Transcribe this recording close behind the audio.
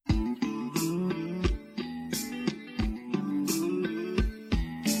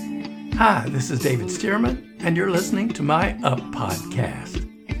Hi, this is David Stearman, and you're listening to my Up podcast.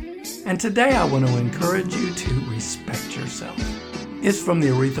 And today I want to encourage you to respect yourself. It's from the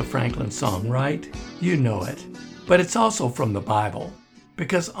Aretha Franklin song, right? You know it. But it's also from the Bible.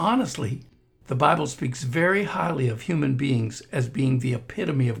 Because honestly, the Bible speaks very highly of human beings as being the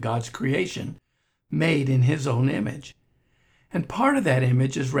epitome of God's creation, made in His own image. And part of that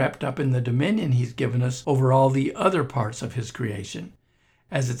image is wrapped up in the dominion He's given us over all the other parts of His creation,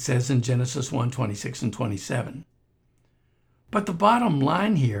 as it says in Genesis 1:26 and 27. But the bottom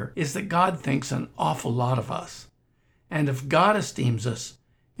line here is that God thinks an awful lot of us. And if God esteems us,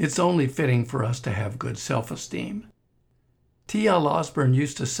 it's only fitting for us to have good self-esteem. T.L. Osborne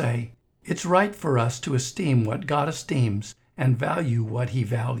used to say, "It's right for us to esteem what God esteems and value what He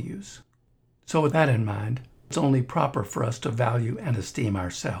values." So with that in mind, it's only proper for us to value and esteem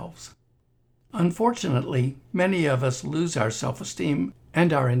ourselves. Unfortunately, many of us lose our self-esteem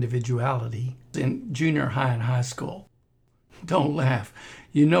and our individuality in junior high and high school. Don't laugh.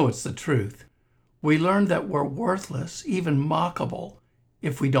 You know it's the truth. We learn that we're worthless, even mockable,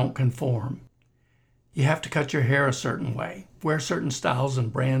 if we don't conform. You have to cut your hair a certain way, wear certain styles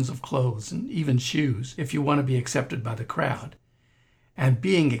and brands of clothes, and even shoes if you want to be accepted by the crowd. And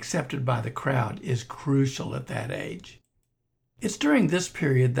being accepted by the crowd is crucial at that age. It's during this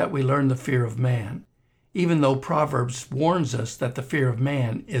period that we learn the fear of man, even though Proverbs warns us that the fear of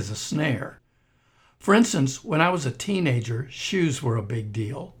man is a snare. For instance, when I was a teenager, shoes were a big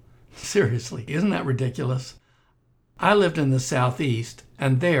deal. Seriously, isn't that ridiculous? I lived in the Southeast,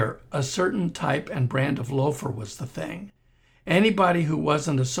 and there, a certain type and brand of loafer was the thing. Anybody who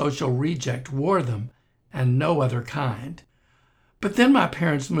wasn't a social reject wore them, and no other kind. But then my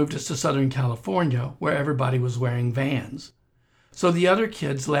parents moved us to Southern California, where everybody was wearing Vans. So the other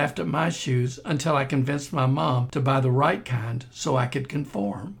kids laughed at my shoes until I convinced my mom to buy the right kind so I could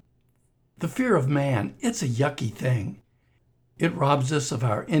conform. The fear of man, it's a yucky thing. It robs us of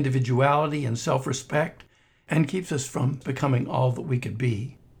our individuality and self-respect and keeps us from becoming all that we could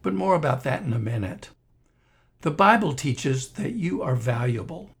be. But more about that in a minute. The Bible teaches that you are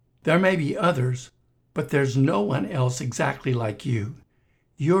valuable. There may be others, but there's no one else exactly like you.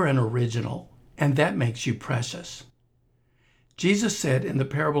 You're an original, and that makes you precious. Jesus said in the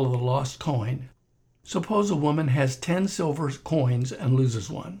parable of the lost coin, suppose a woman has 10 silver coins and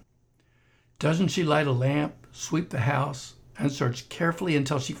loses one. Doesn't she light a lamp, sweep the house, and search carefully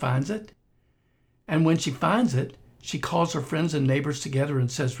until she finds it? And when she finds it, she calls her friends and neighbors together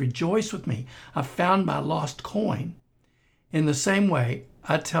and says, "Rejoice with me, I found my lost coin." In the same way,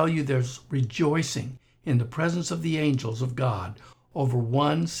 I tell you there's rejoicing in the presence of the angels of God over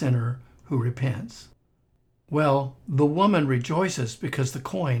one sinner who repents. Well, the woman rejoices because the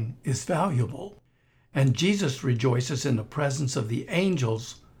coin is valuable, and Jesus rejoices in the presence of the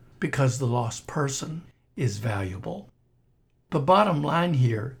angels because the lost person is valuable. The bottom line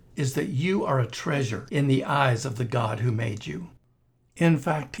here is that you are a treasure in the eyes of the God who made you. In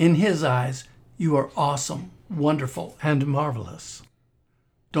fact, in His eyes, you are awesome, wonderful, and marvelous.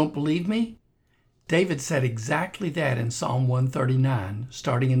 Don't believe me? David said exactly that in Psalm 139,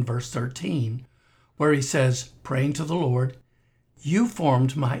 starting in verse 13, where he says, praying to the Lord, "You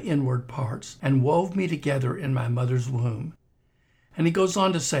formed my inward parts and wove me together in my mother's womb." And he goes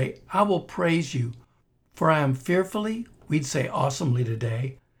on to say, "I will praise you, for I am fearfully," we'd say awesomely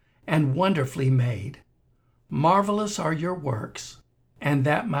today, "and wonderfully made. Marvelous are your works, and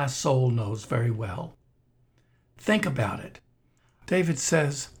that my soul knows very well." Think about it. David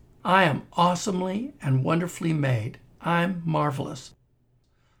says, I am awesomely and wonderfully made. I'm marvelous.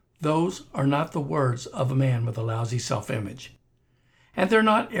 Those are not the words of a man with a lousy self-image. And they're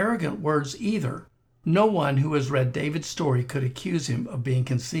not arrogant words either. No one who has read David's story could accuse him of being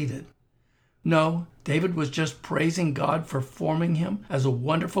conceited. No, David was just praising God for forming him as a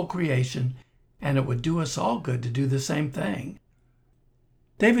wonderful creation, and it would do us all good to do the same thing.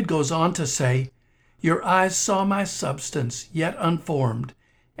 David goes on to say, "Your eyes saw my substance, yet unformed,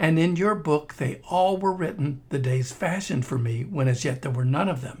 and in your book they all were written, the days fashioned for me, when as yet there were none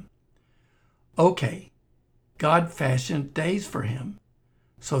of them." Okay, God fashioned days for him,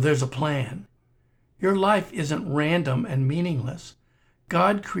 so there's a plan. Your life isn't random and meaningless.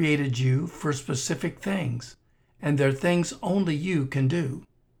 God created you for specific things, and they're things only you can do.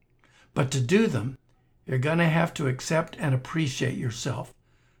 But to do them, you're going to have to accept and appreciate yourself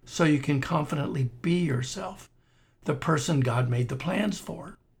so you can confidently be yourself, the person God made the plans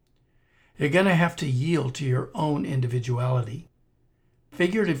for. You're going to have to yield to your own individuality.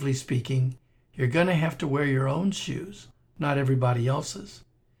 Figuratively speaking, you're going to have to wear your own shoes, not everybody else's.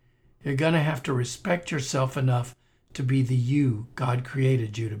 You're going to have to respect yourself enough to be the you God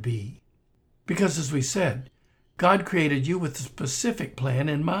created you to be. Because as we said, God created you with a specific plan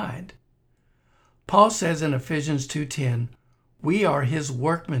in mind. Paul says in Ephesians 2:10, we are his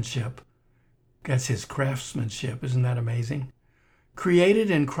workmanship. That's his craftsmanship. Isn't that amazing?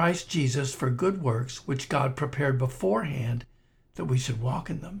 Created in Christ Jesus for good works, which God prepared beforehand that we should walk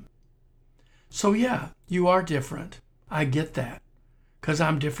in them. So yeah, you are different. I get that, because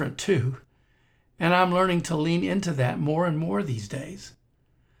I'm different too. And I'm learning to lean into that more and more these days.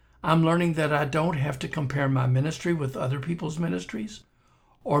 I'm learning that I don't have to compare my ministry with other people's ministries,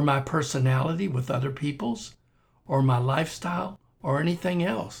 or my personality with other people's, or my lifestyle, or anything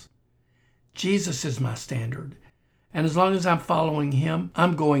else. Jesus is my standard. And as long as I'm following him,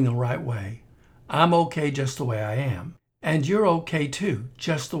 I'm going the right way. I'm okay just the way I am. And you're okay too,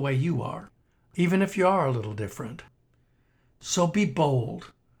 just the way you are, even if you are a little different. So be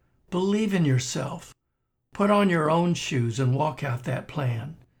bold. Believe in yourself. Put on your own shoes and walk out that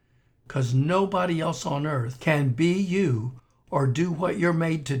plan. Because nobody else on earth can be you or do what you're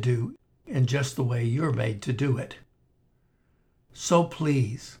made to do in just the way you're made to do it. So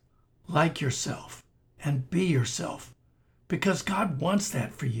please, like yourself and be yourself, because God wants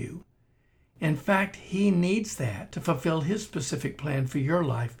that for you. In fact, he needs that to fulfill his specific plan for your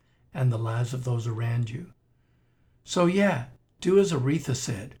life and the lives of those around you. So yeah, do as Aretha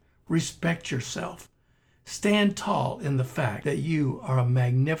said, respect yourself. Stand tall in the fact that you are a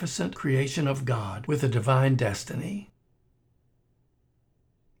magnificent creation of God with a divine destiny.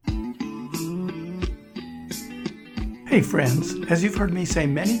 Hey friends, as you've heard me say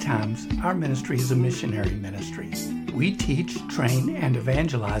many times, our ministry is a missionary ministry. We teach, train, and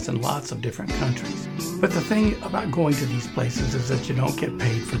evangelize in lots of different countries. But the thing about going to these places is that you don't get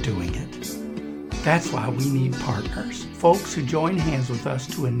paid for doing it. That's why we need partners, folks who join hands with us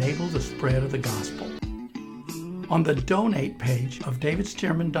to enable the spread of the gospel. On the donate page of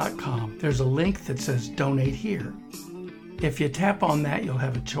davidstearman.com, there's a link that says donate here. If you tap on that, you'll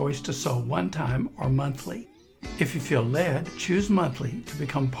have a choice to sow one time or monthly. If you feel led, choose monthly to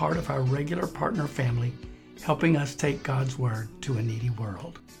become part of our regular partner family, helping us take God's word to a needy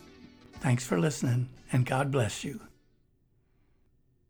world. Thanks for listening, and God bless you.